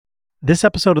This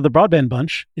episode of the Broadband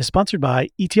Bunch is sponsored by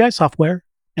ETI Software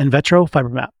and Vetro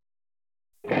FiberMap.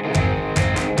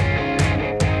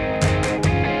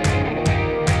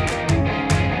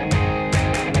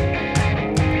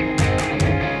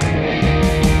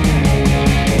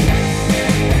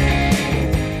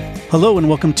 Hello and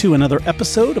welcome to another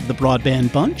episode of the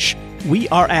Broadband Bunch. We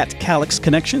are at Calix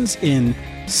ConneXions in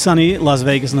sunny Las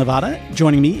Vegas, Nevada.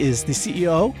 Joining me is the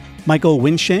CEO, Michael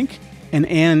Winshank, and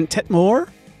Ann Tetmore,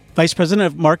 Vice President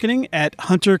of Marketing at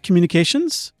Hunter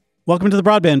Communications. Welcome to the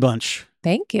Broadband Bunch.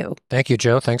 Thank you. Thank you,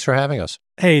 Joe. Thanks for having us.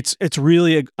 Hey, it's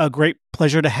really a great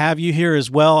pleasure to have you here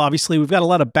as well. Obviously, we've got a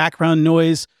lot of background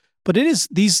noise, but it is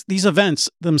these events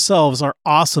themselves are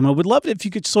awesome. I would love it if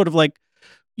you could sort of why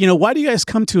do you guys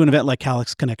come to an event like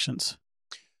Calix ConneXions?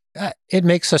 It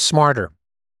makes us smarter.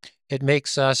 It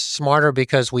makes us smarter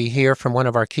because we hear from one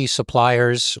of our key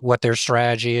suppliers what their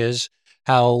strategy is,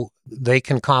 how they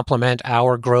can complement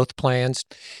our growth plans,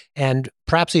 and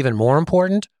perhaps even more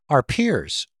important, our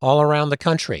peers all around the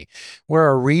country. We're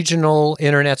a regional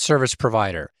internet service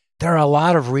provider. There are a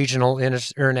lot of regional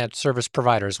internet service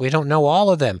providers. We don't know all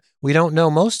of them. We don't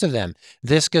know most of them.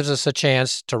 This gives us a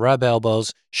chance to rub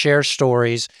elbows, share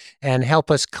stories, and help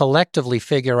us collectively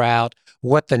figure out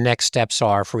what the next steps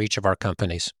are for each of our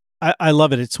companies. I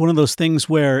love it. It's one of those things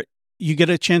where you get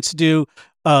a chance to do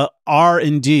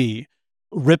R&D,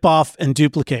 rip off and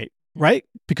duplicate, right?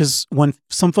 Because when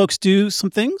some folks do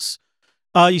some things,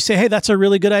 you say, hey, that's a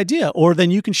really good idea. Or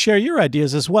then you can share your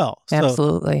ideas as well.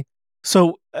 Absolutely.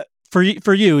 So for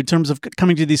you, in terms of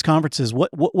coming to these conferences,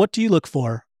 what do you look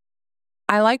for?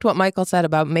 I liked what Michael said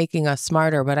about making us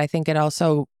smarter, but I think it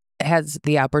also has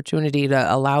the opportunity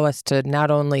to allow us to not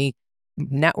only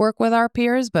network with our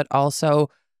peers, but also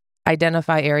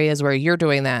identify areas where you're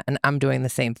doing that and I'm doing the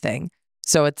same thing.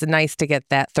 So it's nice to get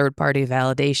that third-party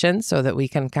validation so that we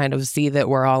can kind of see that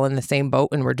we're all in the same boat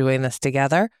and we're doing this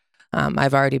together.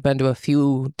 I've already been to a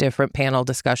few different panel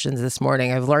discussions this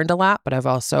morning. I've learned a lot, but I've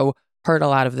also heard a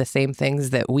lot of the same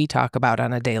things that we talk about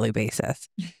on a daily basis.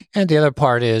 And the other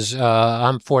part is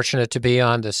I'm fortunate to be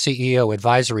on the CEO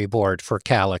advisory board for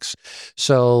Calix.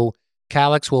 So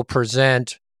Calix will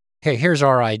present, hey, here's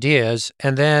our ideas,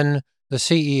 and then the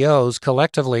CEOs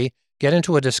collectively get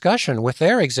into a discussion with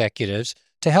their executives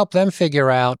to help them figure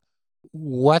out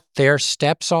what their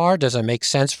steps are. Does it make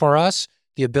sense for us?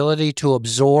 The ability to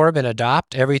absorb and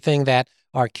adopt everything that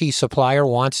our key supplier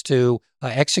wants to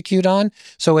execute on.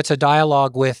 So it's a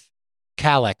dialogue with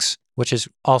Calix, which is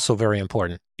also very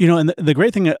important. And the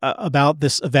great thing about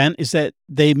this event is that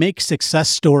they make success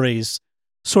stories,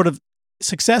 sort of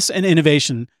success and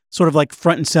innovation, sort of like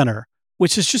front and center,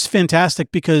 which is just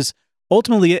fantastic because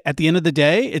ultimately, at the end of the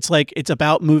day, it's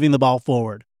about moving the ball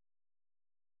forward.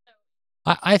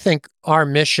 I think our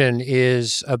mission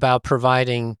is about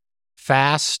providing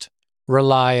fast,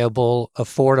 reliable,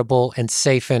 affordable, and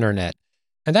safe internet.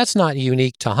 And that's not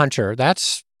unique to Hunter.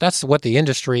 That's what the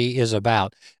industry is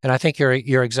about. And I think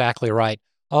you're exactly right.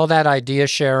 All that idea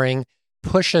sharing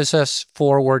pushes us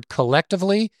forward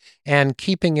collectively and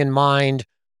keeping in mind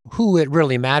who it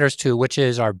really matters to, which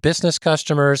is our business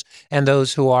customers and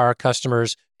those who are our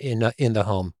customers in the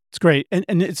home. It's great.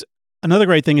 And it's another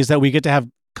great thing is that we get to have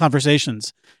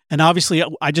conversations. And obviously,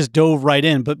 I just dove right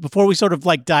in. But before we sort of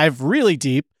dive really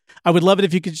deep, I would love it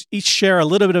if you could each share a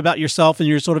little bit about yourself and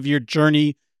your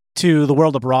journey to the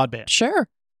world of broadband. Sure.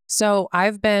 So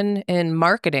I've been in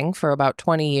marketing for about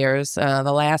 20 years.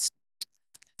 The last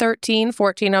 13,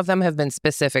 14 of them have been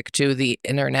specific to the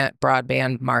internet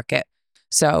broadband market.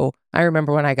 So I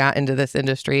remember when I got into this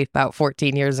industry about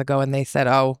 14 years ago and they said,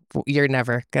 oh, you're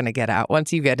never going to get out.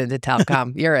 Once you get into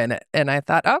telecom, you're in it. And I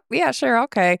thought, oh, yeah, sure.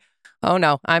 Okay. Oh,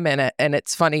 no, I'm in it. And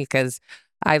it's funny because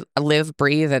I live,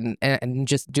 breathe, and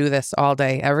just do this all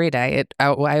day, every day. I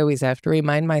always have to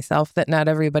remind myself that not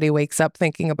everybody wakes up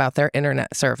thinking about their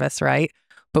internet service, right?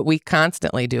 But we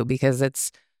constantly do because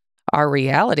it's our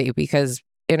reality, because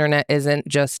internet isn't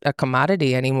just a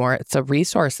commodity anymore. It's a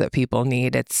resource that people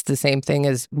need. It's the same thing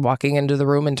as walking into the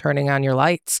room and turning on your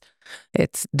lights.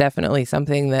 It's definitely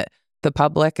something that the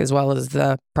public as well as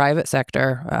the private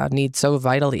sector needs so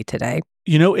vitally today.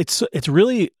 It's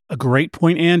really a great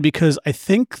point, Ann, because I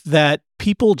think that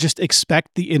people just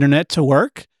expect the internet to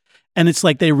work, and it's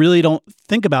like they really don't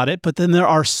think about it. But then there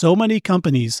are so many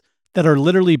companies that are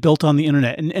literally built on the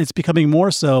internet, and it's becoming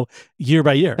more so year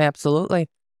by year. Absolutely.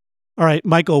 All right,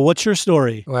 Michael, what's your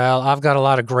story? Well, I've got a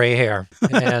lot of gray hair,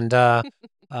 and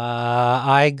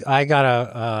I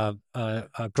got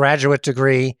a graduate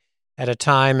degree at a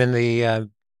time in the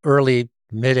early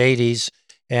mid '80s,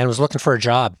 and was looking for a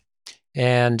job,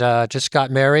 and just got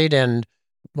married and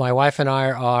my wife and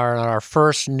I are on our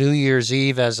first New Year's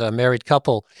Eve as a married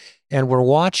couple, and we're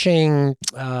watching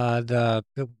the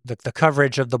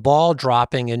coverage of the ball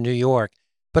dropping in New York.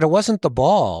 But it wasn't the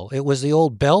ball. It was the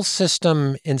old Bell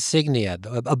System insignia,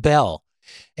 a bell.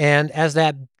 And as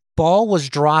that ball was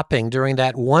dropping during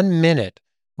that 1 minute,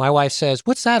 my wife says,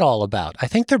 "What's that all about?" "I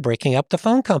think they're breaking up the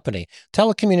phone company.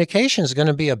 Telecommunications is going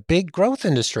to be a big growth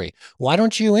industry. Why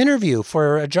don't you interview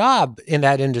for a job in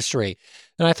that industry?"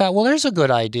 And I thought, well, there's a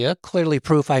good idea. Clearly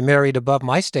proof I married above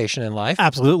my station in life.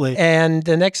 Absolutely. And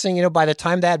the next thing you know, by the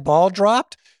time that ball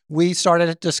dropped, we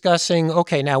started discussing,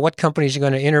 okay, now what companies are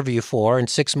going to interview for? And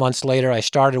 6 months later, I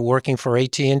started working for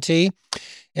AT&T.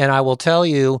 And I will tell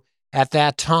you, at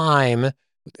that time,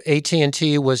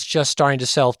 AT&T was just starting to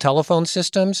sell telephone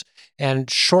systems. And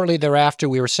shortly thereafter,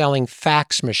 we were selling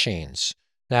fax machines.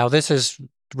 Now, this is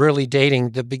really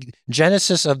dating the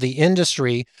genesis of the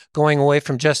industry, going away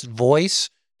from just voice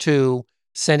to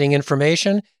sending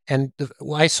information. And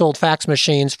I sold fax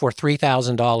machines for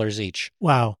 $3,000 each.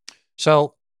 Wow.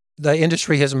 So the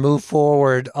industry has moved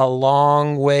forward a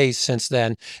long way since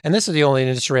then. And this is the only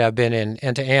industry I've been in.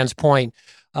 And to Ann's point,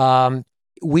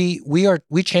 we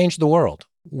change the world.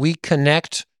 We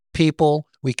connect people,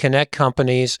 we connect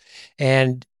companies,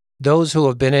 and those who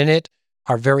have been in it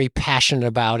are very passionate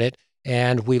about it.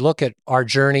 And we look at our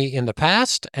journey in the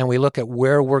past and we look at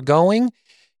where we're going.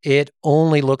 It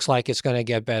only looks like it's going to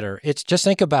get better. It's just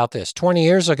think about this. 20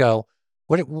 years ago,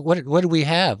 what did we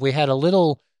have? We had a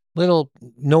little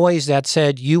noise that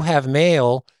said, "You have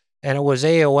mail," and it was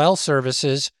AOL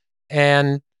services.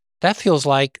 And that feels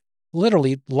like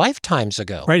literally lifetimes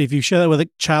ago. Right. If you share that with a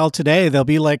child today, they'll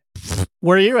be like,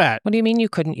 "Where are you at?" What do you mean you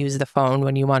couldn't use the phone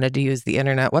when you wanted to use the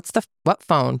internet? What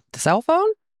phone? The cell phone?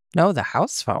 No, the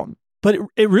house phone. But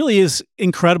it really is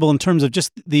incredible in terms of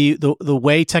just the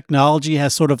way technology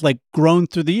has sort of like grown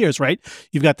through the years, right?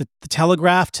 You've got the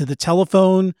telegraph to the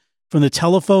telephone, from the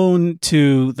telephone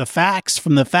to the fax,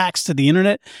 from the fax to the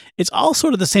internet. It's all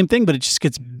sort of the same thing, but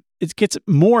it gets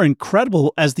more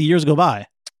incredible as the years go by.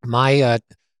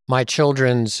 My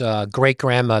children's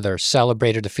great-grandmother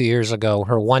celebrated a few years ago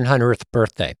her 100th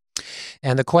birthday.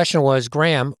 And the question was,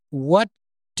 "Graham, what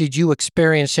did you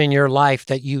experience in your life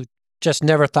that you just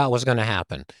never thought was going to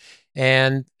happen?"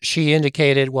 And she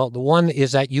indicated, well, the one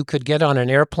is that you could get on an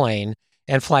airplane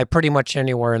and fly pretty much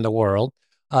anywhere in the world.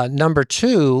 Number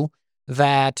two,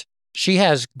 that she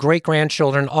has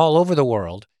great-grandchildren all over the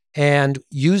world. And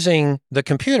using the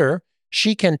computer,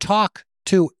 she can talk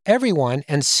to everyone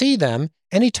and see them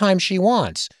anytime she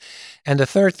wants. And the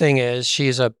third thing is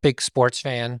she's a big sports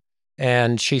fan.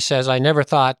 And she says, "I never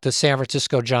thought the San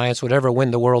Francisco Giants would ever win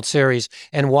the World Series."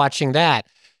 And watching that.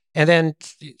 And then,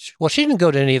 well, she didn't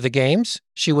go to any of the games.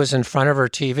 She was in front of her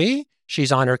TV. She's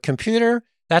on her computer.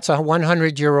 That's a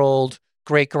 100-year-old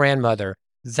great-grandmother.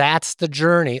 That's the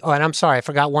journey. Oh, and I'm sorry, I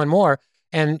forgot one more.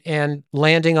 And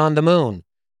landing on the moon.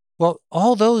 Well,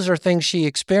 all those are things she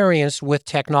experienced with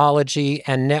technology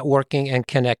and networking and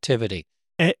connectivity.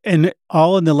 And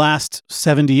all in the last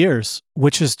 70 years,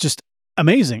 which is just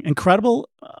amazing, incredible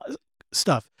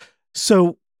stuff.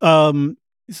 So,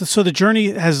 so the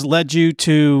journey has led you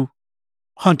to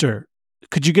Hunter.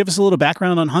 Could you give us a little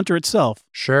background on Hunter itself?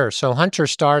 Sure. So Hunter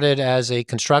started as a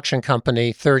construction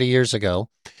company 30 years ago.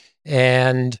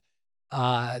 And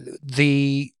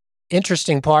the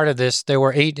interesting part of this, there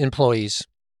were 8 employees.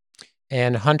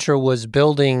 And Hunter was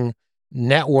building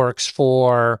networks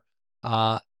for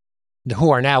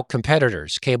who are now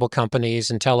competitors, cable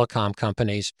companies and telecom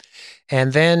companies.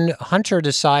 And then Hunter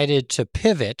decided to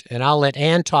pivot, and I'll let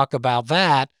Ann talk about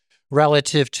that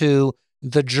relative to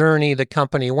the journey the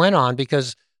company went on,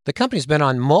 because the company's been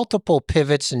on multiple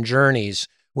pivots and journeys,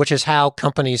 which is how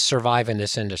companies survive in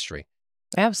this industry.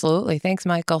 Absolutely. Thanks,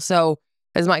 Michael. So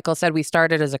as Michael said, we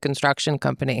started as a construction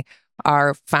company.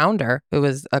 Our founder, who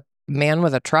was a man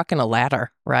with a truck and a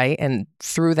ladder, right? And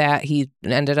through that, he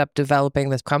ended up developing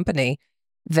this company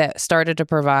that started to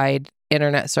provide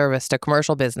internet service to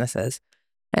commercial businesses.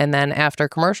 And then after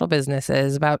commercial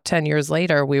businesses, about 10 years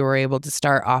later, we were able to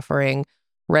start offering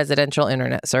residential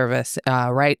internet service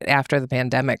right after the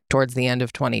pandemic, towards the end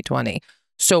of 2020.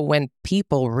 So when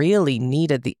people really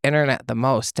needed the internet the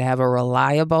most to have a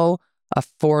reliable,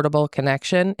 affordable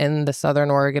connection in the Southern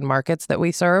Oregon markets that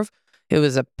we serve, it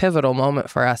was a pivotal moment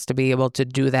for us to be able to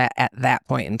do that at that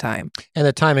point in time. And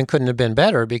the timing couldn't have been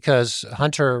better, because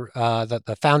Hunter,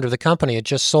 the founder of the company, had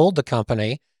just sold the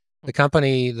company.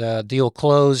 The deal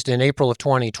closed in April of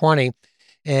 2020.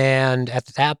 And at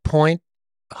that point,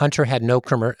 Hunter had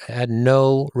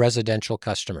no residential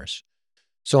customers.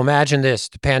 So imagine this,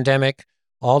 the pandemic,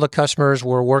 all the customers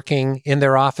were working in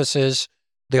their offices.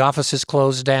 the office is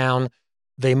closed down,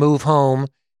 they move home,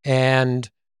 and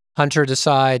Hunter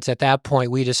decides at that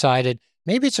point, we decided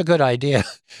maybe it's a good idea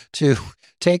to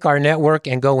take our network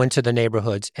and go into the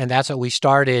neighborhoods. And that's what we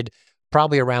started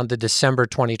probably around the December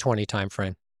 2020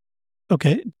 timeframe.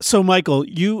 Okay. So, Michael,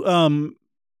 you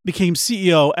became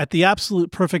CEO at the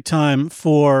absolute perfect time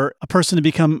for a person to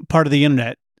become part of the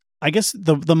internet. I guess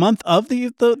the month of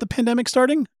the pandemic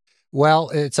starting? Well,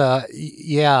 it's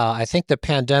I think the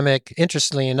pandemic,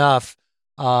 interestingly enough,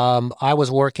 I was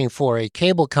working for a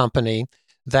cable company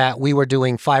that we were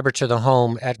doing fiber to the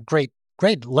home at great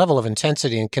level of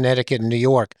intensity in Connecticut and New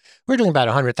York. We're doing about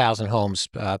 100,000 homes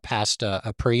passed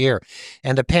per year.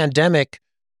 And the pandemic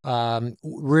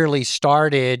really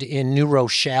started in New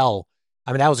Rochelle.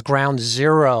 I mean, that was ground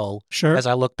zero as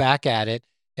I look back at it.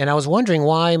 And I was wondering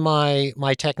why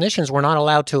my technicians were not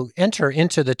allowed to enter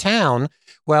into the town.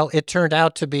 Well, it turned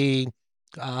out to be,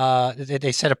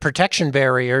 they set up protection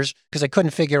barriers because they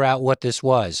couldn't figure out what this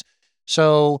was.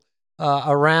 So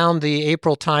around the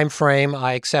April timeframe,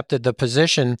 I accepted the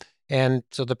position. And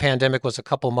so the pandemic was a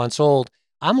couple months old.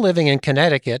 I'm living in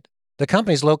Connecticut. The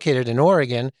company's located in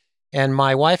Oregon. And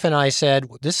my wife and I said,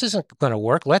 this isn't going to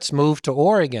work. Let's move to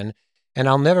Oregon. And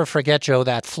I'll never forget, Joe,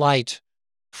 that flight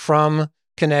from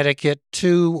Connecticut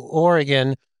to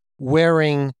Oregon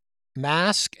wearing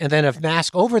mask and then a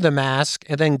mask over the mask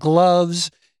and then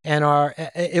gloves. And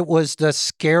it was the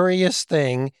scariest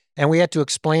thing. And we had to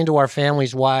explain to our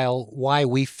families why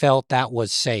we felt that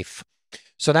was safe.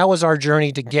 So that was our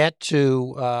journey to get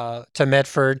to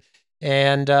Medford.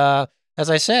 And as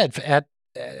I said,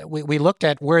 we looked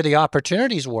at where the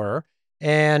opportunities were.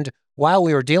 And while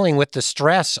we were dealing with the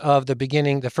stress of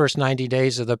the first 90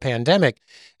 days of the pandemic,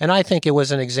 and I think it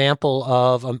was an example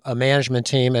of a management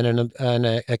team and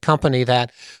a company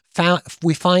that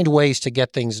we find ways to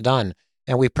get things done.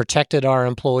 And we protected our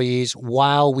employees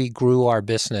while we grew our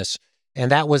business.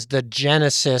 And that was the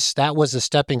genesis. That was the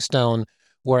stepping stone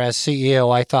where as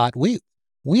CEO, I thought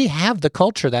we have the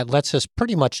culture that lets us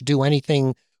pretty much do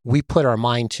anything we put our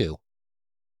mind to.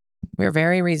 We're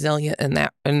very resilient in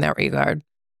that regard.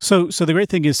 So the great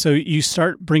thing is, so you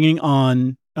start bringing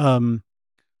on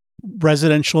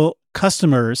residential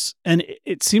customers, and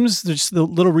it seems just the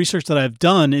little research that I've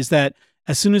done is that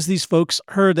as soon as these folks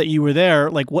heard that you were there,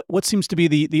 like what seems to be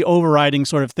the overriding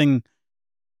sort of thing?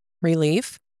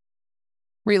 Relief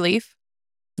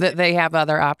that they have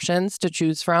other options to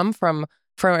choose from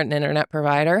an internet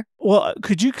provider. Well,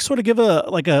 could you sort of give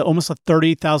almost a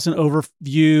 30,000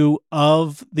 overview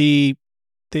of the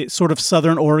sort of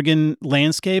Southern Oregon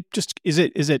landscape? Just is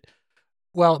it?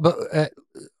 Well, but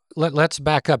let's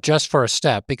back up just for a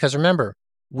step, because remember,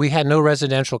 we had no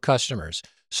residential customers.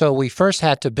 So we first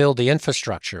had to build the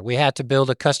infrastructure. We had to build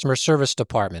a customer service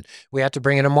department. We had to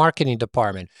bring in a marketing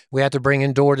department. We had to bring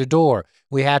in door-to-door.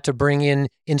 We had to bring in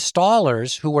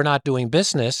installers who were not doing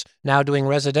business, now doing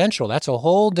residential. That's a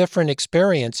whole different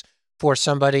experience for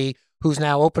somebody who's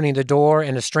now opening the door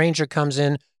and a stranger comes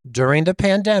in during the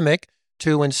pandemic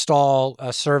to install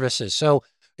services. So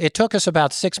it took us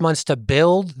about 6 months to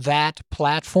build that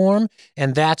platform.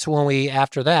 And that's when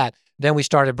after that, then we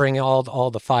started bringing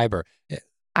all the fiber.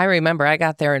 I remember I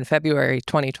got there in February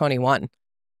 2021,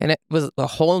 and it was a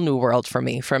whole new world for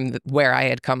me from where I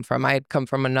had come from. I had come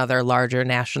from another larger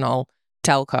national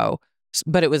telco,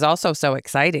 but it was also so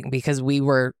exciting because we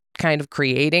were kind of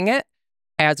creating it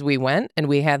as we went, and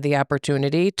we had the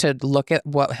opportunity to look at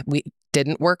what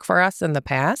didn't work for us in the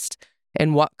past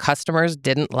and what customers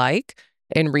didn't like,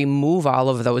 and remove all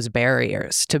of those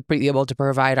barriers to be able to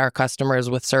provide our customers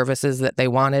with services that they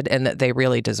wanted and that they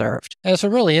really deserved. And it's a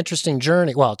really interesting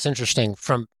journey. Well, it's interesting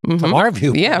from our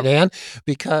view, Dan,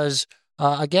 because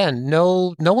again,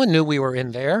 no one knew we were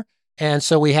in there. And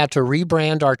so we had to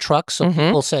rebrand our trucks. So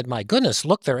people said, my goodness,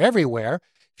 look, they're everywhere.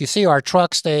 If you see our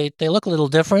trucks, they look a little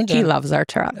different. He loves our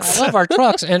trucks. I love our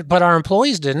trucks. But our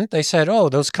employees didn't. They said, oh,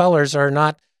 those colors are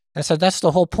not. I said, that's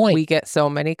the whole point. We get so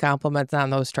many compliments on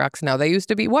those trucks. Now, they used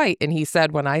to be white. And he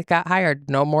said, when I got hired,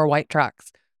 no more white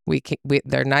trucks.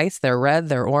 They're nice. They're red.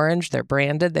 They're orange. They're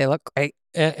branded. They look great.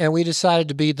 And we decided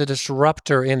to be the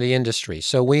disruptor in the industry.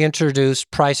 So we introduced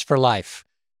price for life.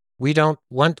 We don't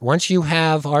want, once you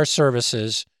have our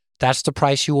services, that's the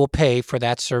price you will pay for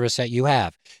that service that you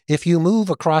have. If you move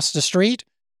across the street,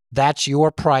 that's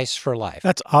your price for life.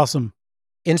 That's awesome.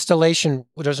 Installation,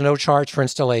 there's no charge for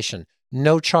installation.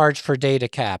 No charge for data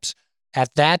caps.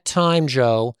 At that time,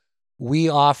 Joe, we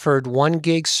offered 1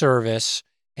 gig service,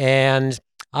 and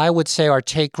I would say our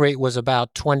take rate was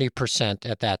about 20%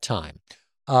 at that time.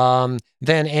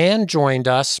 Then Ann joined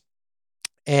us,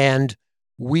 and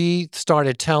we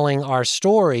started telling our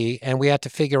story, and we had to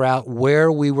figure out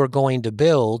where we were going to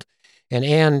build. And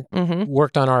Ann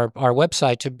worked on our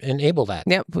website to enable that.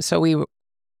 Yep. So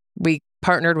we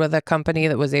partnered with a company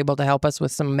that was able to help us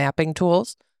with some mapping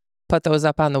tools, put those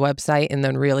up on the website, and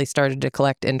then really started to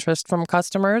collect interest from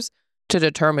customers to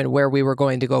determine where we were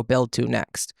going to go build to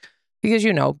next. Because,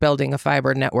 building a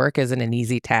fiber network isn't an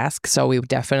easy task. So we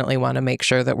definitely want to make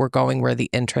sure that we're going where the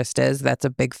interest is. That's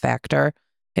a big factor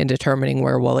in determining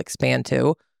where we'll expand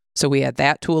to. So we had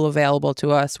that tool available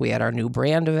to us. We had our new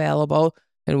brand available,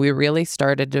 and we really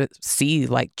started to see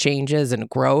changes and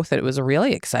growth. It was a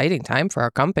really exciting time for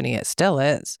our company. It still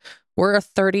is. We're a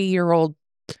 30-year-old,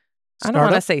 I don't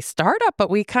want to say startup, but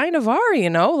we kind of are,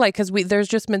 because there's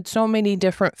just been so many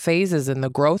different phases in the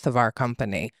growth of our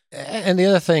company. And the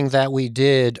other thing that we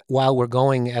did while we're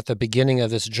going at the beginning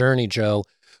of this journey, Joe,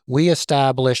 we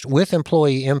established with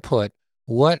employee input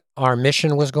what our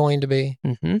mission was going to be,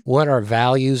 what our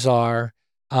values are,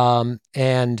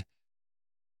 and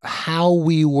how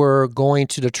we were going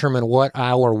to determine what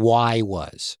our why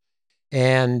was.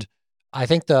 And I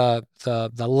think the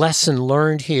lesson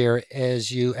learned here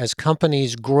as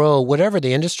companies grow, whatever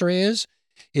the industry is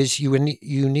you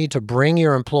need to bring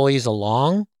your employees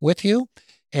along with you.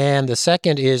 And the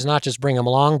second is not just bring them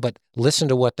along, but listen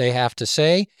to what they have to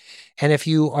say. And if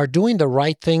you are doing the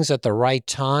right things at the right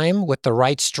time with the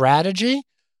right strategy,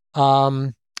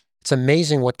 it's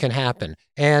amazing what can happen.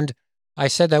 And I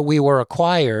said that we were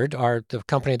acquired, the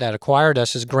company that acquired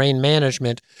us is Grain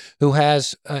Management, who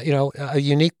has a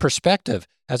unique perspective.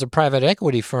 As a private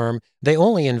equity firm, they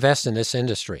only invest in this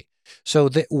industry. So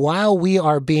that while we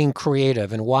are being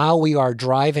creative and while we are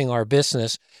driving our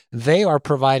business, they are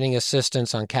providing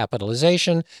assistance on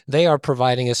capitalization. They are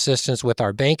providing assistance with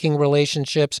our banking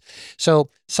relationships. So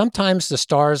sometimes the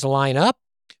stars line up,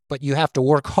 but you have to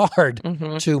work hard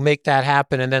to make that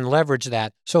happen and then leverage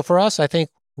that. So for us, I think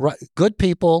good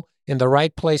people in the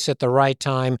right place at the right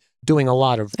time, doing a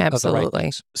lot of the right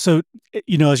things. So,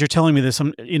 as you're telling me this,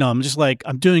 I'm just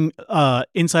I'm doing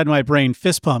inside my brain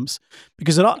fist pumps,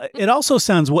 because it also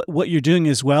sounds what you're doing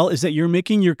as well is that you're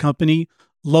making your company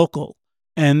local,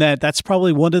 and that's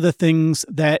probably one of the things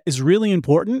that is really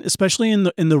important, especially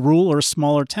in the rural or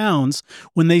smaller towns,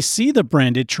 when they see the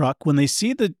branded truck, when they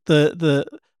see the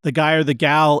guy or the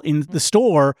gal in the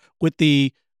store with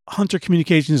the Hunter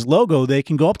Communications logo, they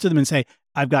can go up to them and say,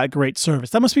 I've got great service.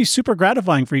 That must be super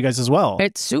gratifying for you guys as well.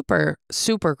 It's super,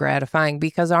 super gratifying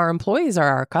because our employees are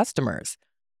our customers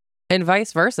and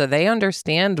vice versa. They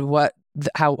understand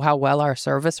how well our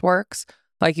service works.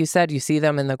 Like you said, you see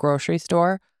them in the grocery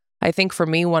store. I think for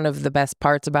me, one of the best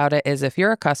parts about it is if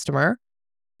you're a customer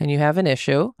and you have an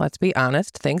issue, let's be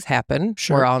honest, things happen.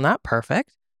 Sure. We're all not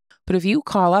perfect. But if you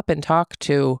call up and talk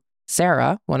to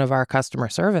Sarah, one of our customer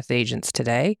service agents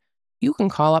today, you can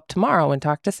call up tomorrow and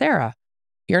talk to Sarah.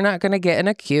 You're not going to get in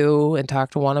a queue and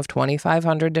talk to one of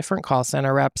 2,500 different call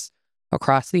center reps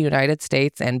across the United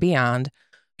States and beyond.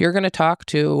 You're going to talk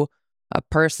to a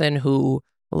person who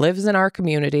lives in our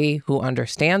community, who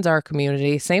understands our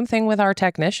community. Same thing with our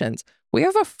technicians. We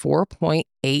have a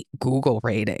 4.8 Google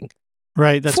rating.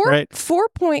 Right, that's great.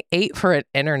 4.8 for an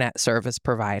internet service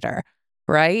provider.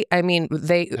 Right? I mean,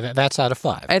 that's out of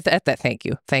 5. Thank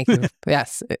you.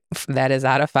 Yes, that is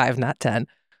out of 5, not 10.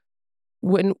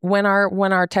 When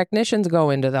our technicians go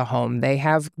into the home,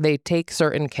 they take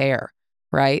certain care,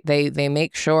 right? They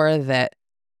make sure that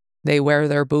they wear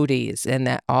their booties and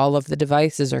that all of the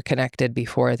devices are connected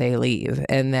before they leave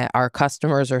and that our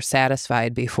customers are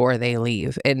satisfied before they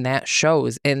leave. And that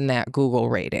shows in that Google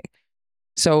rating.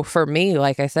 So for me,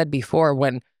 like I said before,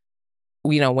 when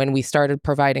we started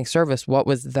providing service, what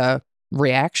was the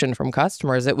reaction from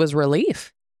customers? It was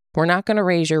relief. We're not going to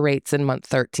raise your rates in month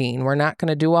 13. We're not going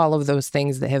to do all of those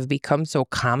things that have become so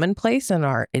commonplace in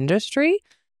our industry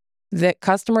that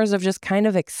customers have just kind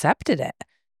of accepted it.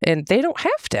 And they don't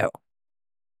have to.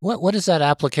 What is that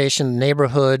application?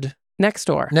 Neighborhood? Next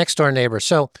door neighbor.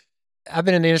 So I've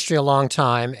been in the industry a long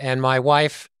time, and my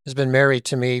wife has been married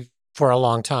to me for a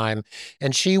long time.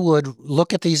 And she would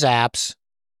look at these apps.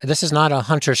 This is not a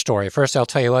Hunter story. First, I'll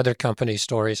tell you other company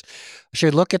stories. She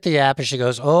would look at the app and she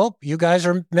goes, "Oh, you guys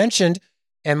are mentioned."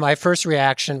 And my first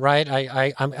reaction, right?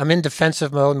 I'm in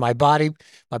defensive mode. My body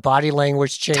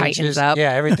language changes. Tightens up.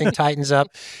 Yeah, everything tightens up.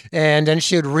 And then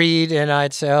she would read, and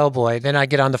I'd say, "Oh boy." Then I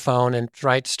get on the phone and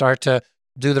start to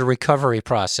do the recovery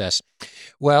process.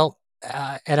 Well,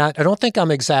 and I don't think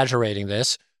I'm exaggerating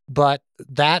this, but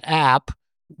that app,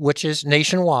 which is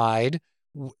nationwide,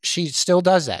 she still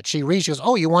does that. She reads, she goes,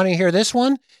 "Oh, you want to hear this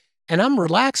one?" And I'm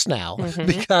relaxed now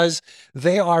because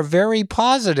they are very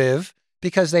positive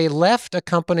because they left a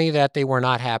company that they were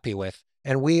not happy with.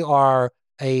 And we are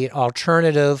a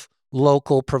alternative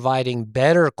local providing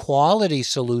better quality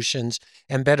solutions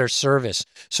and better service.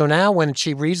 So now when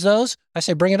she reads those, I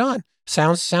say, bring it on.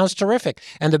 Sounds terrific.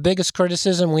 And the biggest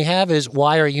criticism we have is,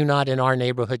 why are you not in our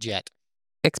neighborhood yet?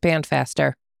 Expand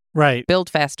faster. Right. Build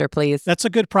faster, please. That's a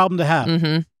good problem to have.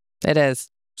 Mm-hmm. It is.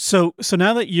 So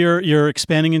now that you're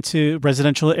expanding into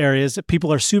residential areas, that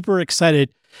people are super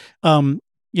excited. The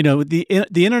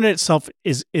internet itself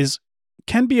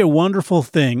can be a wonderful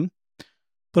thing,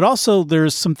 but also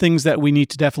there's some things that we need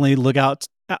to definitely look out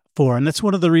for, and that's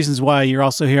one of the reasons why you're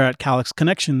also here at Calix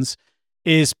ConneXions,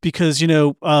 is because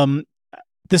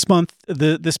this month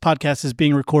this podcast is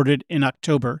being recorded in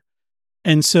October,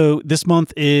 and so this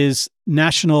month is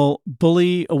National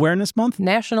Bully Awareness Month,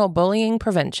 National Bullying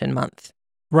Prevention Month.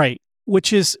 Right,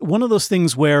 which is one of those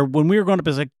things where when we were growing up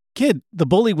as a kid, the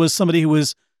bully was somebody who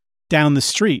was down the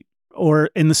street or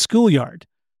in the schoolyard.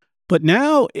 But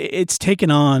now it's taken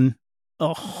on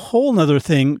a whole nother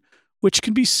thing, which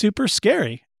can be super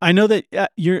scary. I know that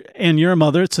you're a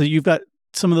mother, so you've got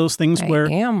some of those things where...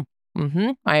 I am.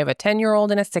 I have a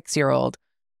 10-year-old and a 6-year-old.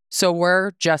 So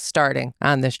we're just starting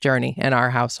on this journey in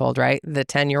our household, right? The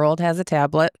 10-year-old has a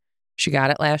tablet. She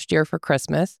got it last year for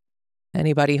Christmas.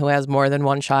 Anybody who has more than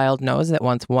one child knows that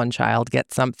once one child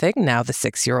gets something, now the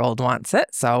 6-year-old wants it.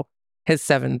 So his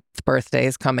 7th birthday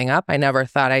is coming up. I never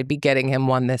thought I'd be getting him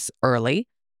one this early.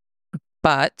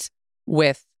 But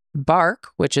with Bark,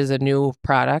 which is a new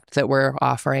product that we're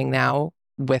offering now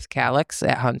with Calix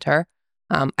at Hunter,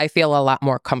 I feel a lot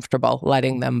more comfortable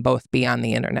letting them both be on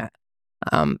the internet.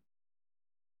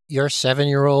 Your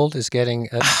 7-year-old is getting...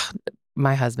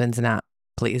 My husband's not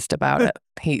pleased about it.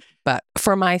 But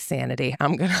for my sanity,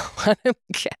 I'm going to let him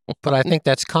get one. But I think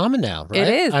that's common now, right? It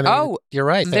is. I mean, you're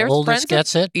right. The oldest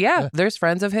gets it. Yeah, there's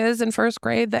friends of his in first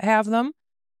grade that have them.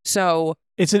 So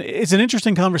it's an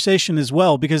interesting conversation as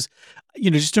well, because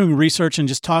just doing research and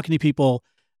just talking to people,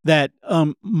 that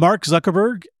Mark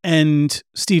Zuckerberg and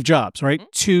Steve Jobs, right? Mm-hmm.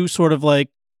 Two sort of like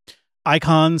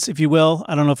icons, if you will.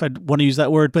 I don't know if I'd want to use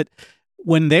that word, but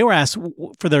when they were asked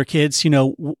for their kids,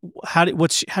 how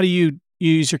do you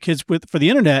use your kids for the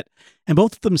internet? And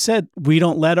both of them said, we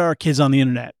don't let our kids on the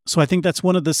internet. So I think that's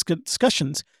one of the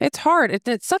discussions. It's hard.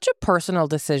 It's such a personal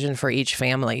decision for each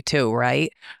family too,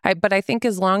 right? But I think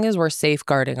as long as we're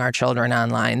safeguarding our children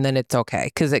online, then it's okay.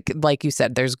 Because like you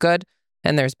said, there's good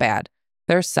and there's bad.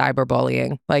 There's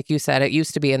cyberbullying. Like you said, it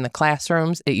used to be in the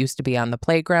classrooms. It used to be on the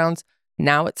playgrounds.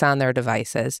 Now it's on their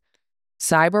devices.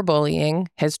 Cyberbullying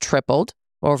has tripled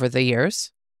over the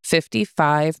years.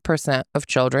 55% of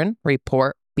children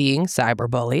report being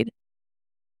cyberbullied.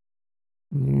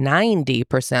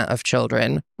 90% of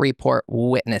children report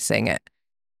witnessing it.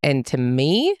 And to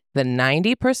me, the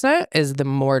 90% is the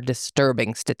more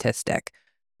disturbing statistic,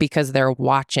 because they're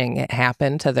watching it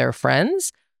happen to their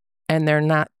friends and they're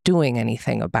not doing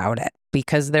anything about it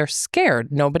because they're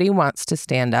scared. Nobody wants to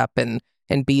stand up and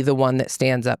be the one that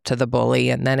stands up to the bully,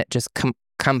 and then it just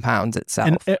compounds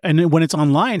itself. And when it's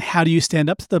online, how do you stand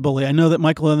up to the bully? I know that,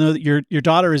 Michael, I know that your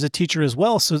daughter is a teacher as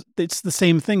well, so it's the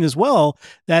same thing as well,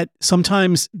 that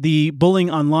sometimes the bullying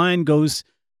online goes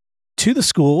to the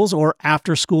schools or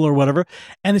after school or whatever,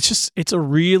 and it's a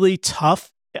really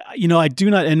tough, I do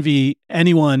not envy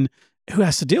anyone who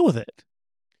has to deal with it.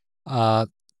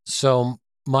 So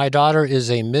my daughter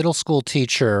is a middle school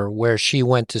teacher where she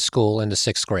went to school in the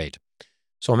 6th grade.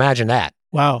 So imagine that.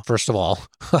 Wow. First of all,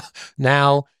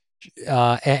 now,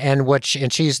 and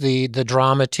she's the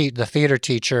drama the theater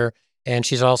teacher, and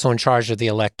she's also in charge of the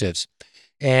electives.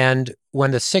 And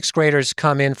when the 6th graders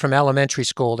come in from elementary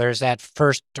school, there's that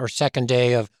first or second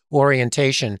day of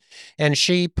orientation, and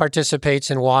she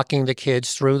participates in walking the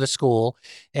kids through the school,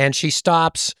 and she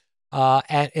stops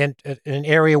at an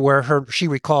area where she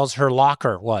recalls her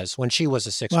locker was when she was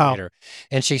a 6th grader,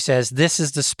 and she says, "This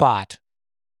is the spot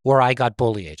where I got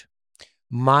bullied."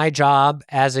 My job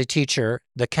as a teacher,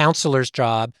 the counselor's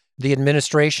job, the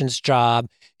administration's job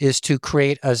is to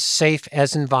create as safe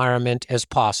as environment as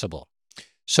possible.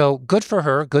 So good for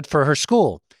her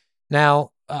school.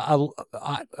 Now,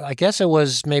 I guess it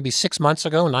was maybe 9 months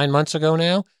ago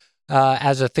now,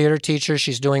 as a theater teacher,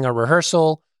 she's doing a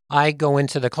rehearsal. I go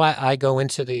into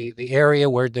the area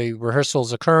where the rehearsal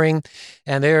is occurring,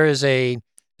 and there's a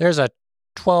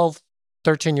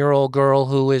 13-year-old girl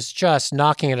who is just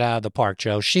knocking it out of the park,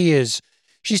 Joe. She's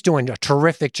doing a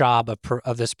terrific job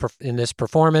in this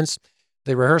performance.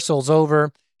 The rehearsal's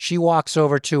over. She walks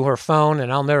over to her phone,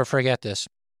 and I'll never forget this.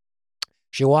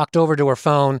 She walked over to her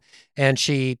phone, and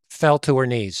she fell to her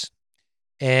knees.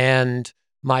 And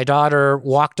my daughter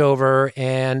walked over,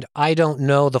 and I don't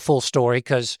know the full story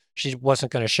because she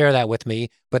wasn't going to share that with me.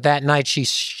 But that night she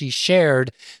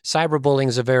shared cyberbullying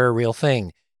is a very real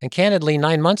thing. And candidly,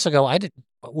 9 months ago,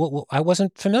 I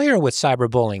wasn't familiar with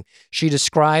cyberbullying. She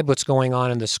described what's going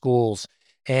on in the schools,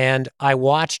 and I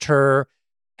watched her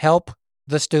help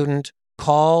the student,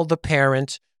 call the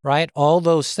parent, right? All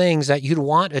those things that you'd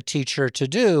want a teacher to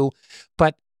do,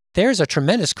 but there's a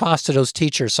tremendous cost to those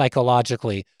teachers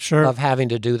psychologically of having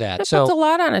to do that. It puts a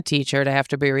lot on a teacher to have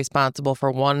to be responsible for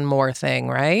one more thing,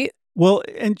 right? Well,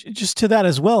 and just to that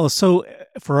as well. So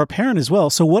for a parent as well.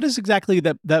 So what is exactly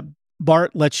that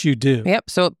BART lets you do? Yep.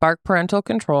 So BART Parental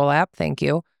Control app. Thank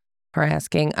you for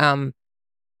asking.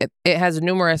 It has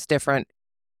numerous different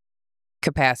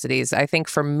capacities. I think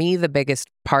for me, the biggest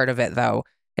part of it, though,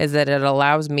 is that it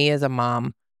allows me as a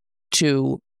mom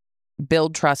to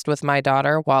build trust with my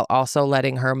daughter while also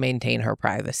letting her maintain her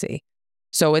privacy.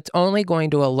 So it's only going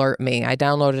to alert me. I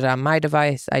download it on my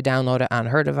device. I download it on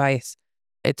her device.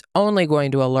 It's only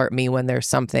going to alert me when there's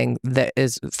something that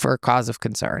is for a cause of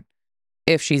concern.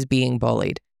 If she's being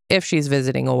bullied, if she's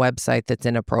visiting a website that's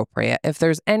inappropriate, if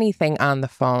there's anything on the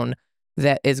phone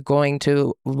that is going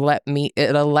to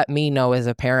it'll let me know as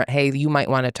a parent, hey, you might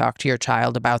want to talk to your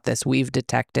child about this. We've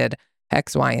detected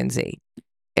X, Y, and Z.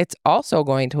 It's also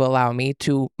going to allow me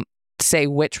to say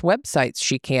which websites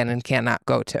she can and cannot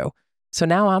go to. So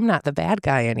now I'm not the bad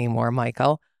guy anymore,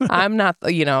 Michael. I'm not,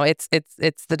 it's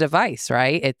the device,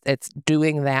 right? It's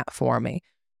doing that for me.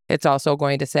 It's also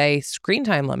going to say screen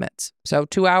time limits. So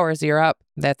 2 hours, you're up.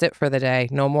 That's it for the day.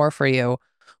 No more for you,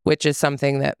 which is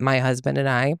something that my husband and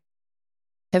I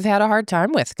have had a hard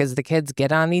time with because the kids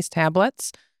get on these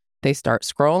tablets, they start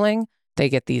scrolling, they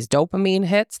get these dopamine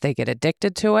hits, they get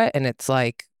addicted to it. And it's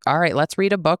like, all right, let's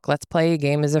read a book. Let's play a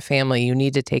game as a family. You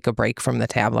need to take a break from the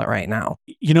tablet right now.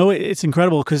 It's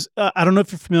incredible because I don't know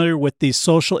if you're familiar with the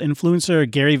social influencer,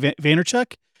 Gary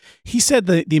Vaynerchuk. He said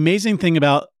the amazing thing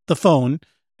about the phone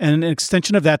and an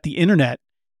extension of that, the internet,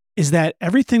 is that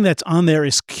everything that's on there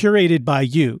is curated by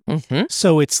you. Mm-hmm.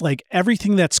 So it's like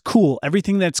everything that's cool,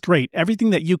 everything that's great, everything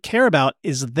that you care about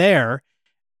is there.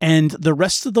 And the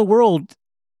rest of the world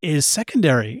is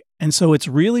secondary. And so it's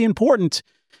really important,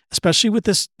 especially with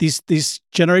these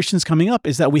generations coming up,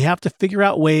 is that we have to figure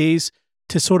out ways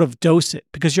to sort of dose it,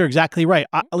 because you're exactly right.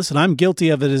 Listen, I'm guilty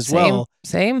of it as well.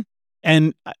 Same.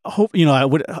 And I hope, I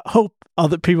would hope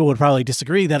other people would probably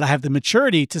disagree that I have the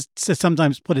maturity to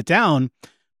sometimes put it down.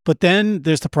 But then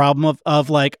there's the problem of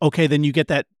like, okay, then you get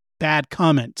that bad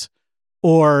comment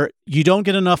or you don't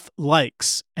get enough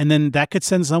likes, and then that could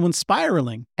send someone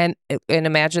spiraling. And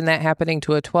imagine that happening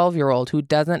to a 12-year-old who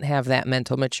doesn't have that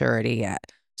mental maturity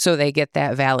yet. So they get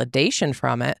that validation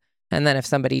from it. And then if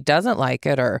somebody doesn't like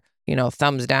it or,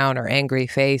 thumbs down or angry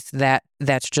face,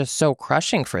 that's just so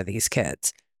crushing for these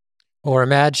kids. Or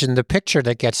imagine the picture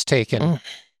that gets taken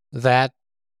that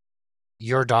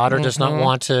your daughter does not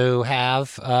want to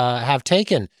have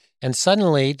taken. And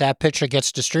suddenly that picture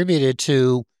gets distributed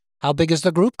to how big is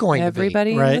the group going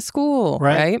Everybody to be? in the school,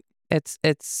 right? It's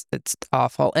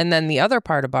awful. And then the other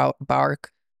part about BARC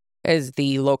is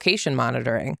the location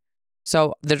monitoring.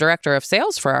 So the director of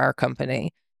sales for our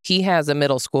company, he has a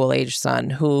middle school age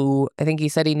son who I think he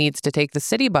said he needs to take the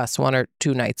city bus 1 or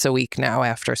 2 nights a week now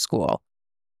after school.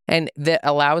 And that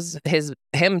allows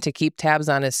him to keep tabs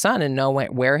on his son and know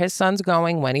where his son's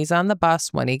going, when he's on the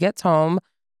bus, when he gets home.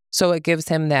 So it gives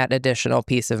him that additional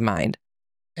peace of mind.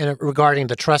 And regarding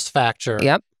the trust factor,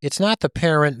 it's not the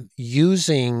parent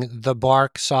using the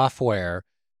BARC software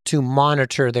to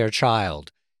monitor their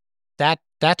child. That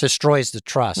destroys the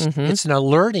trust. Mm-hmm. It's an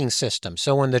alerting system.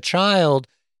 So when the child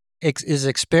is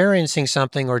experiencing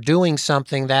something or doing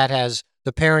something that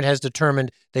the parent has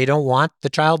determined they don't want the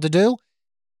child to do,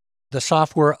 the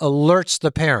software alerts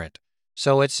the parent.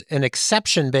 So it's an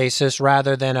exception basis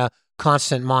rather than a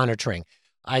constant monitoring.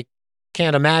 I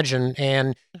can't imagine,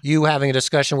 and you having a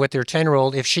discussion with your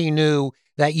 10-year-old, if she knew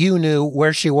that you knew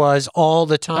where she was all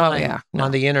the time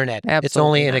on the internet. Absolutely it's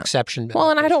only an not. exception.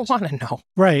 Well, and I don't want to know.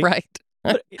 Right.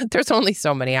 There's only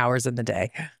so many hours in the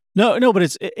day. No, but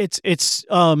it's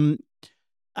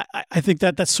I think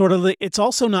that's sort of it's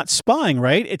also not spying,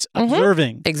 right? It's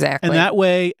observing. Exactly. And that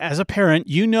way, as a parent,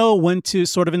 you know when to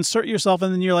sort of insert yourself,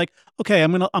 and then you're like, okay,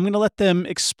 I'm gonna let them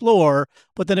explore.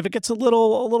 But then if it gets a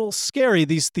little scary,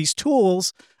 these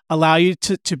tools allow you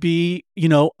to be,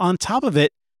 on top of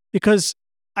it, because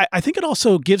I think it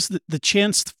also gives the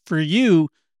chance for you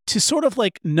to sort of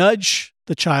like nudge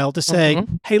the child to say,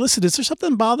 hey, listen, is there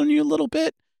something bothering you a little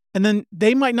bit? And then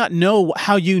they might not know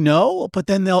how but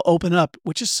then they'll open up,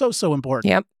 which is so important.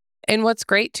 Yep. And what's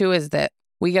great too is that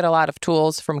we get a lot of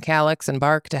tools from Calix and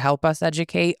Bark to help us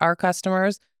educate our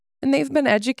customers. And they've been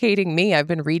educating me. I've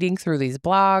been reading through these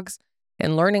blogs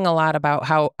and learning a lot about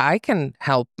how I can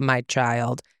help my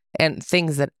child and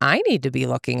things that I need to be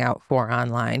looking out for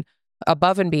online,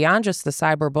 above and beyond just the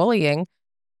cyberbullying.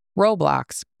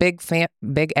 Roblox,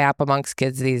 big app amongst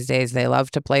kids these days. They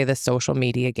love to play this social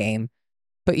media game.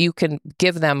 But you can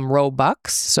give them Robux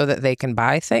so that they can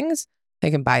buy things.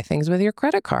 They can buy things with your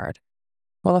credit card.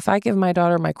 Well, if I give my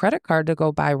daughter my credit card to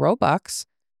go buy Robux,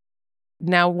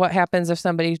 now what happens if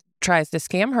somebody tries to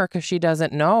scam her because she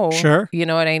doesn't know? Sure. You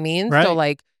know what I mean? Right. So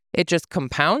like it just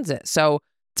compounds it. So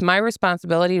it's my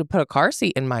responsibility to put a car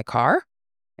seat in my car.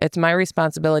 It's my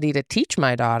responsibility to teach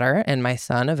my daughter and my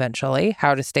son eventually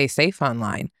how to stay safe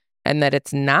online, and that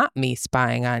it's not me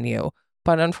spying on you.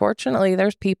 But unfortunately,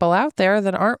 there's people out there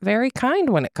that aren't very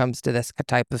kind when it comes to this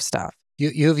type of stuff.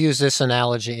 You've used this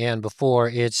analogy, Ann, before.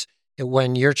 It's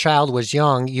when your child was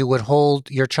young, you would hold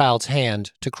your child's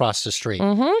hand to cross the street.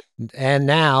 Mm-hmm. And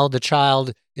now the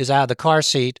child is out of the car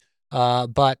seat,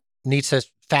 but needs to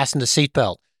fasten the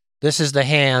seatbelt. This is the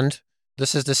hand.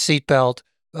 This is the seatbelt.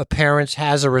 A parent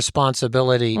has a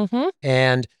responsibility. Mm-hmm.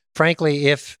 And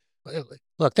frankly,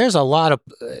 look, there's a lot of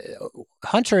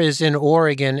Hunter is in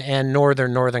Oregon and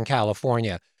Northern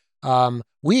California.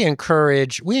 We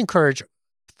encourage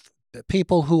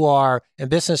people who are and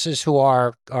businesses who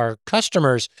are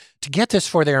customers to get this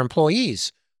for their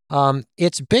employees.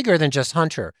 It's bigger than just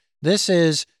Hunter.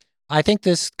 I think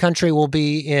this country will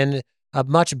be in a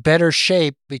much better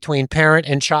shape between parent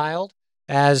and child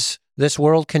as this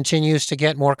world continues to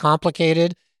get more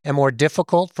complicated and more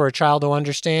difficult for a child to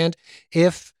understand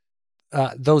if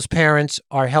those parents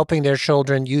are helping their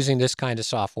children using this kind of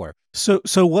software.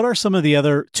 So what are some of the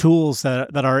other tools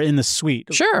that are in the suite?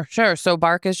 Sure. So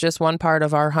Bark is just one part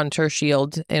of our Hunter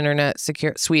Shield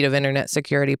suite of internet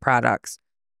security products.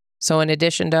 So in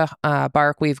addition to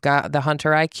Bark, we've got the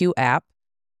Hunter IQ app,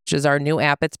 which is our new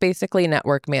app. It's basically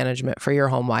network management for your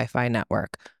home Wi-Fi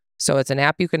network. So it's an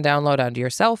app you can download onto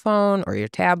your cell phone or your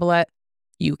tablet.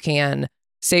 You can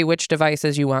say which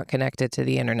devices you want connected to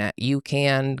the internet. You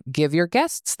can give your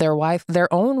guests their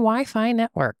own Wi-Fi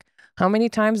network. How many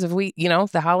times have we,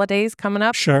 the holidays coming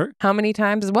up? Sure. How many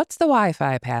times, what's the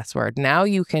Wi-Fi password? Now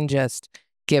you can just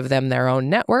give them their own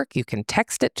network. You can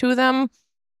text it to them.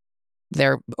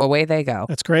 Away they go.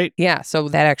 That's great. Yeah, so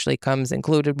that actually comes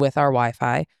included with our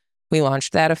Wi-Fi. We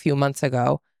launched that a few months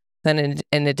ago. Then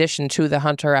in addition to the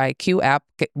Hunter IQ app,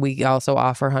 we also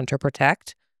offer Hunter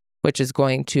Protect, which is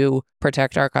going to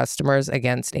protect our customers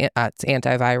against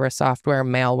antivirus software,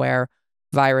 malware,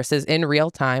 viruses in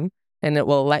real time. And it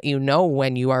will let you know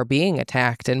when you are being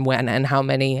attacked and when and how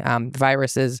many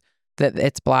viruses that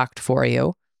it's blocked for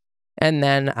you. And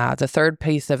then the third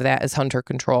piece of that is Hunter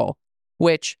Control,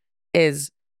 which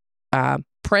is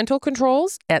parental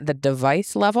controls at the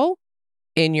device level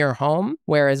in your home,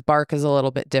 whereas Bark is a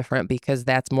little bit different because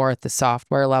that's more at the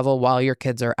software level while your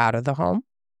kids are out of the home.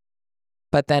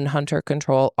 But then Hunter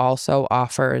Control also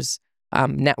offers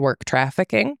network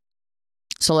trafficking.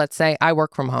 So let's say I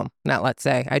work from home. Not let's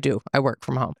say, I work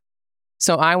from home.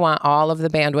 So I want all of the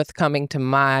bandwidth coming to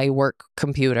my work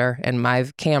computer and my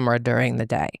camera during the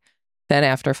day. Then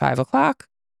after 5 o'clock,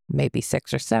 maybe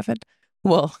 6 or 7,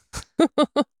 we'll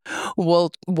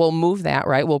move that,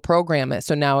 right? We'll program it.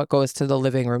 So now it goes to the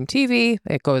living room TV.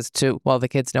 It goes to, the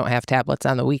kids don't have tablets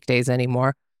on the weekdays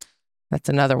anymore. That's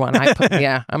another one I put.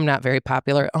 Yeah, I'm not very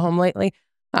popular at home lately.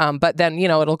 But then,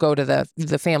 it'll go to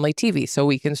the family TV so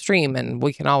we can stream and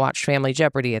we can all watch Family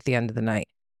Jeopardy at the end of the night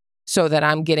so that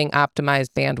I'm getting optimized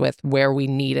bandwidth where we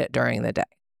need it during the day.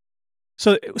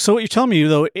 So what you're telling me,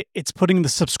 though, it's putting the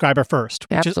subscriber first,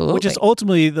 which is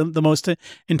ultimately the most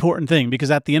important thing, because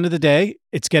at the end of the day,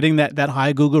 it's getting that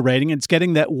high Google rating. It's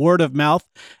getting that word of mouth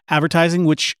advertising,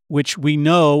 which we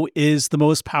know is the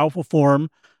most powerful form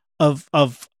of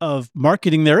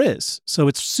marketing there is. So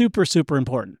it's super, super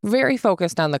important. Very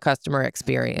focused on the customer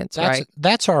experience, right?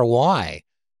 That's our why.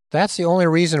 That's the only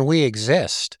reason we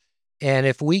exist. And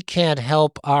if we can't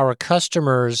help our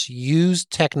customers use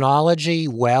technology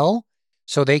well,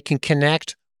 so they can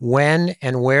connect when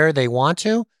and where they want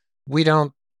to, we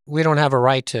don't have a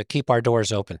right to keep our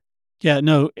doors open. Yeah,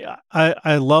 no,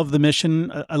 I love the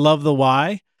mission. I love the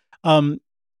why.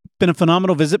 Been a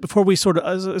phenomenal visit. Before we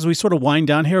as we wind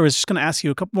down here, I was just going to ask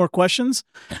you a couple more questions.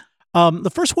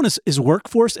 The first one is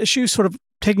workforce issues, sort of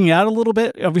taking it out a little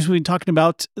bit. Obviously, we've been talking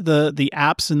about the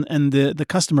apps and the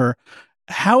customer.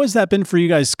 How has that been for you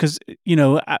guys? Because,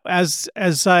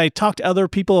 as I talk to other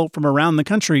people from around the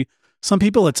country, some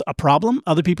people it's a problem,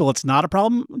 other people it's not a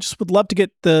problem. Just would love to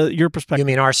get your perspective. You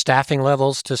mean our staffing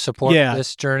levels to support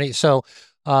this journey? So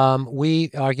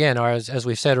We, again, as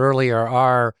we said earlier,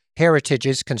 our heritage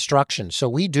is construction. So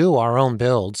we do our own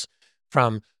builds,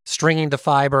 from stringing the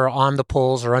fiber on the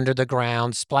poles or under the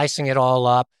ground, splicing it all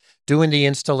up, doing the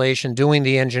installation, doing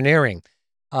the engineering.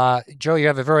 Joe, you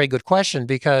have a very good question,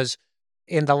 because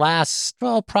in the last,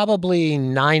 probably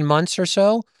 9 months or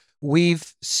so,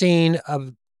 we've seen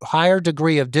a higher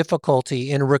degree of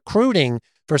difficulty in recruiting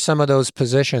for some of those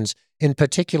positions, in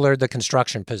particular the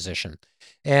construction position.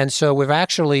 And so we've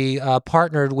actually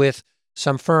partnered with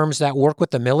some firms that work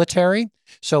with the military.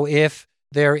 So if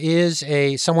there is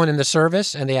someone in the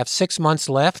service and they have 6 months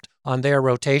left on their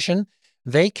rotation,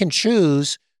 they can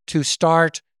choose to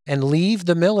start and leave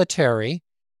the military,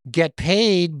 get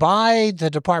paid by the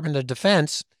Department of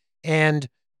Defense, and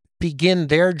begin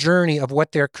their journey of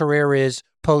what their career is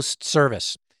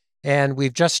post-service. And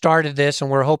we've just started this, and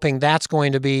we're hoping that's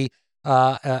going to be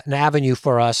an avenue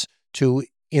for us to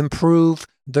improve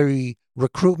the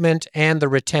recruitment and the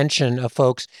retention of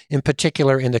folks, in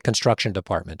particular in the construction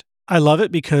department. I love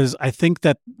it, because I think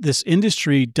that this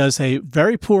industry does a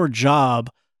very poor job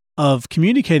of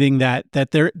communicating that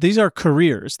these are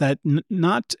careers, that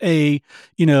not a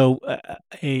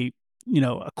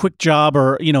quick job,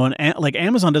 or like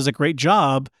Amazon does a great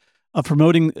job of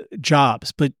promoting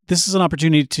jobs, but this is an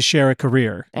opportunity to share a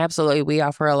career. Absolutely. We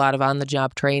offer a lot of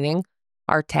on-the-job training.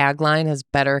 Our tagline is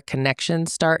 "Better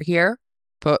Connections Start Here,"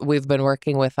 but we've been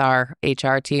working with our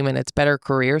HR team, and it's "Better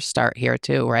Careers Start Here"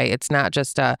 too, right? It's not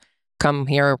just come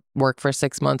here, work for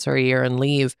 6 months or a year and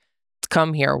leave. It's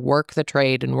come here, work the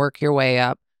trade, and work your way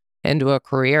up into a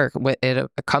career at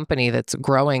a company that's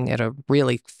growing at a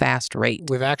really fast rate.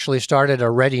 We've actually started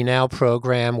a Ready Now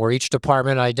program where each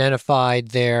department identified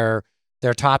their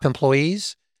top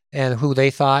employees and who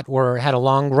they thought had a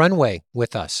long runway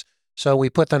with us. So we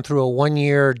put them through a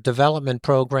 1-year development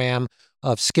program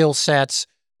of skill sets,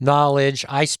 knowledge.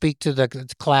 I speak to the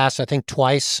class, I think,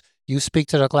 twice. You speak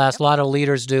to the class, a lot of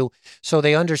leaders do. So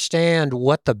they understand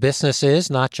what the business is,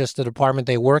 not just the department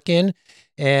they work in.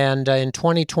 And in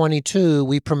 2022,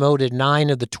 we promoted 9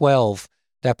 of the 12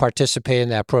 that participated in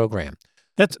that program.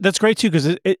 That's great too,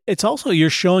 because it's also,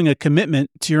 you're showing a commitment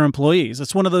to your employees.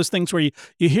 It's one of those things where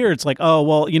you hear, it's like, oh,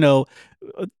 well,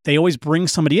 they always bring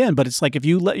somebody in, but it's like, if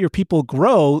you let your people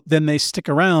grow, then they stick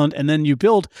around, and then you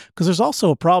build. Because there's also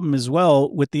a problem as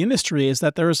well with the industry, is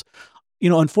that there's,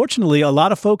 unfortunately, a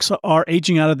lot of folks are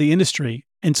aging out of the industry,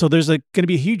 and so there's going to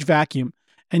be a huge vacuum.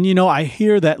 And I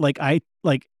hear that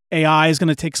AI is going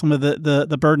to take some of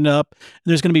the burden up.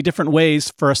 There's going to be different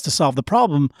ways for us to solve the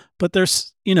problem, but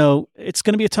there's, it's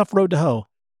going to be a tough road to hoe.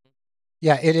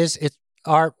 Yeah, it is. It's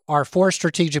our 4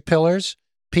 strategic pillars: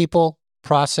 people,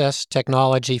 process,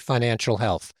 technology, financial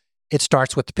health. It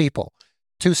starts with the people.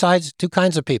 2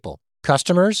 kinds of people: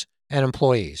 customers and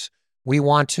employees. We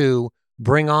want to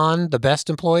bring on the best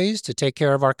employees to take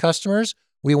care of our customers.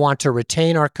 We want to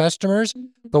retain our customers,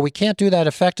 but we can't do that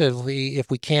effectively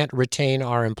if we can't retain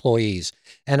our employees.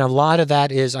 And a lot of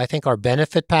that is, I think, our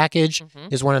benefit package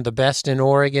is one of the best in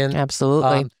Oregon.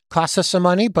 Absolutely. Costs us some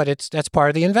money, but that's part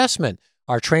of the investment.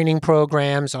 Our training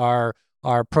programs, our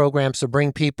programs to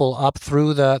bring people up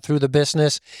through the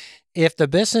business. If the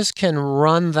business can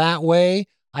run that way,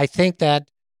 I think that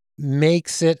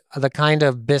makes it the kind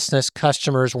of business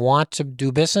customers want to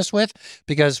do business with,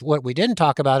 because what we didn't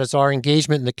talk about is our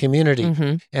engagement in the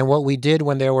community and what we did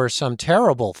when there were some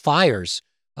terrible fires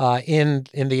in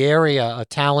the area of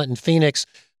Talent in Phoenix,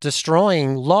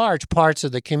 destroying large parts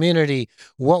of the community.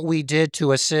 What we did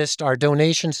to assist, our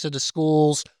donations to the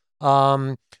schools, we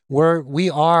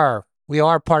are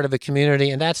part of a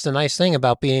community, and that's the nice thing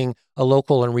about being a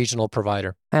local and regional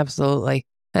provider. Absolutely.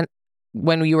 And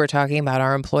when you were talking about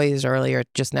our employees earlier,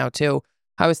 just now too,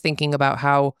 I was thinking about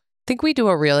how I think we do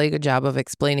a really good job of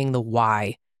explaining the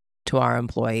why to our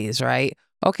employees, right?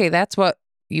 Okay, that's what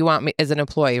you want me as an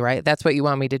employee, right? That's what you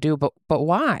want me to do, but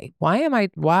why?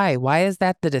 Why is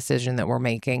that the decision that we're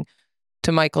making?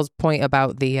 To Michael's point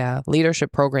about the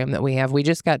leadership program that we have, we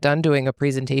just got done doing a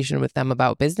presentation with them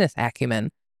about business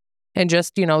acumen and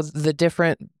just, the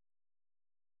different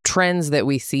trends that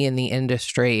we see in the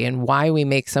industry and why we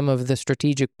make some of the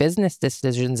strategic business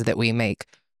decisions that we make.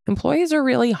 Employees are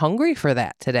really hungry for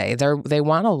that today. They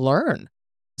want to learn.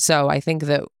 So I think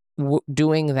that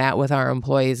doing that with our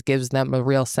employees gives them a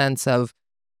real sense of,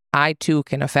 I too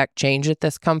can affect change at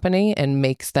this company, and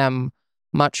makes them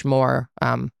much more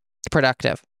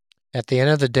productive. At the end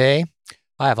of the day,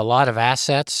 I have a lot of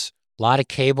assets, a lot of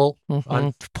cable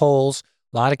on poles,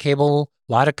 a lot of cable,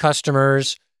 a lot of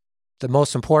customers. The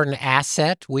most important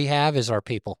asset we have is our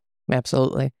people.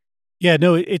 Absolutely. Yeah,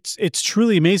 no, it's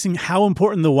truly amazing how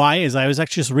important the why is. I was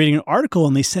actually just reading an article,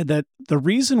 and they said that the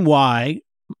reason why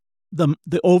the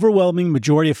overwhelming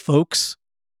majority of folks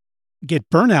get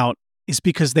burnout is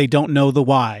because they don't know the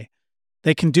why.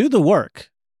 They can do the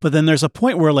work, but then there's a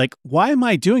point where like, why am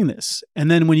I doing this? And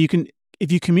then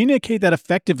if you communicate that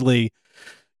effectively,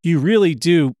 you really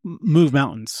do move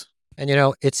mountains. And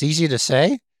it's easy to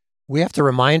say. We have to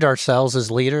remind ourselves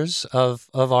as leaders of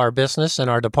our business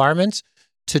and our departments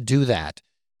to do that,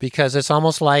 because it's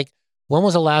almost like, when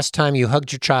was the last time you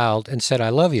hugged your child and said, "I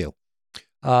love you"?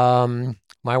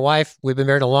 My wife, we've been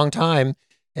married a long time,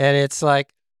 and it's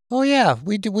like, oh yeah,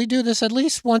 we do this at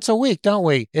least once a week, don't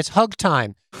we? It's hug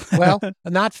time. Well,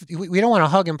 we don't want to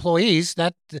hug employees.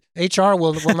 That HR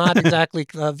will not exactly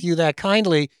view that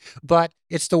kindly, but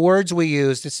it's the words we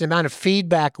use. It's the amount of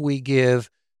feedback we give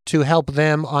to help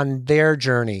them on their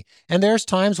journey. And there's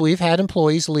times we've had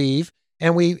employees leave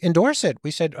and we endorse it.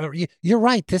 We said, oh, you're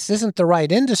right, this isn't the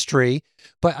right industry,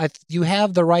 but you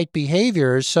have the right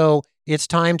behaviors, so it's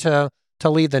time to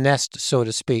leave the nest, so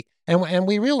to speak. And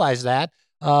we realize that.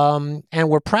 And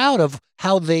we're proud of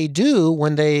how they do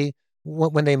when they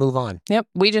move on. Yep.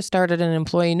 We just started an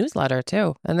employee newsletter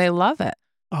too, and they love it.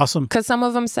 Awesome. Because some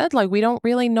of them said, like, we don't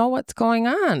really know what's going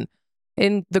on.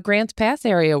 In the Grants Pass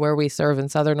area where we serve in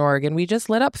Southern Oregon, we just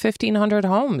lit up 1,500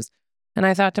 homes. And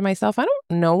I thought to myself, I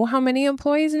don't know how many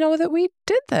employees know that we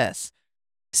did this.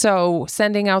 So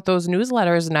sending out those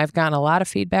newsletters, and I've gotten a lot of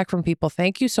feedback from people.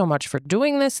 Thank you so much for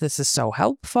doing this. This is so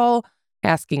helpful.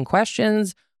 Asking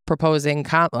questions, proposing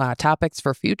topics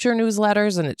for future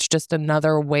newsletters. And it's just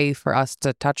another way for us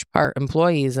to touch our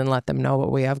employees and let them know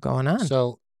what we have going on.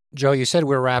 So, Joe, you said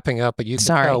we're wrapping up, but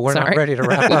we're not ready to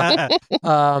wrap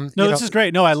up. This is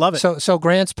great. No, I love it. So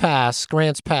Grants Pass.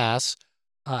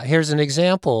 Here's an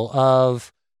example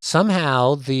of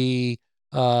somehow the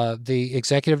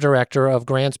executive director of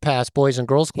Grants Pass Boys and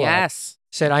Girls Club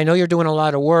said, "I know you're doing a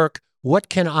lot of work. What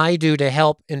can I do to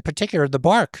help? In particular, the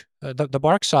Bark, the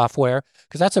Bark software,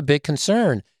 because that's a big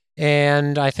concern."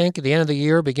 And I think at the end of the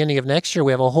year, beginning of next year,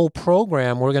 we have a whole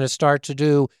program we're going to start to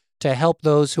do to help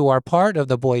those who are part of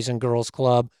the Boys and Girls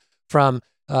Club, from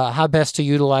how best to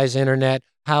utilize internet,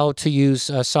 how to use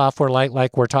software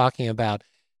like we're talking about.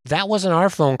 That wasn't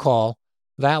our phone call.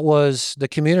 That was the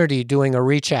community doing a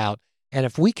reach out. And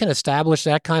if we can establish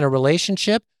that kind of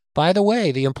relationship, by the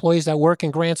way, the employees that work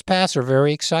in Grants Pass are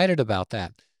very excited about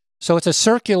that. So it's a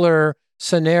circular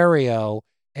scenario,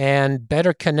 and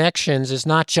Better Connections is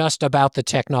not just about the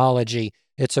technology.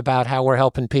 It's about how we're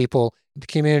helping people, the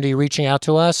community reaching out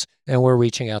to us, and we're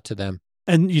reaching out to them.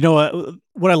 And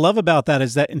what I love about that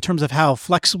is that in terms of how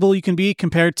flexible you can be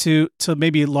compared to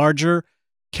maybe larger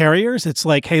carriers, it's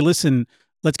like, hey, listen,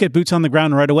 let's get boots on the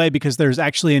ground right away because there's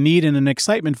actually a need and an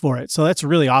excitement for it. So that's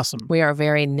really awesome. We are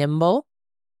very nimble.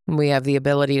 We have the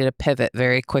ability to pivot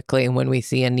very quickly when we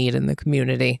see a need in the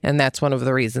community. And that's one of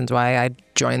the reasons why I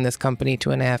joined this company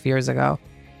 2.5 years ago.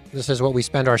 This is what we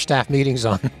spend our staff meetings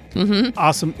on. Mm-hmm.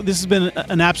 Awesome. This has been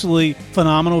an absolutely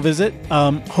phenomenal visit.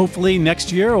 Hopefully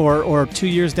next year or 2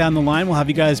 years down the line, we'll have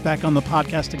you guys back on the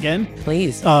podcast again.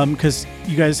 Please. Because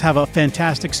you guys have a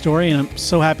fantastic story, and I'm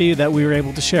so happy that we were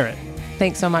able to share it.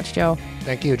 Thanks so much, Joe.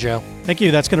 Thank you, Joe. Thank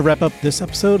you. That's going to wrap up this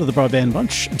episode of the Broadband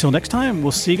Bunch. Until next time,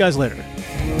 we'll see you guys later.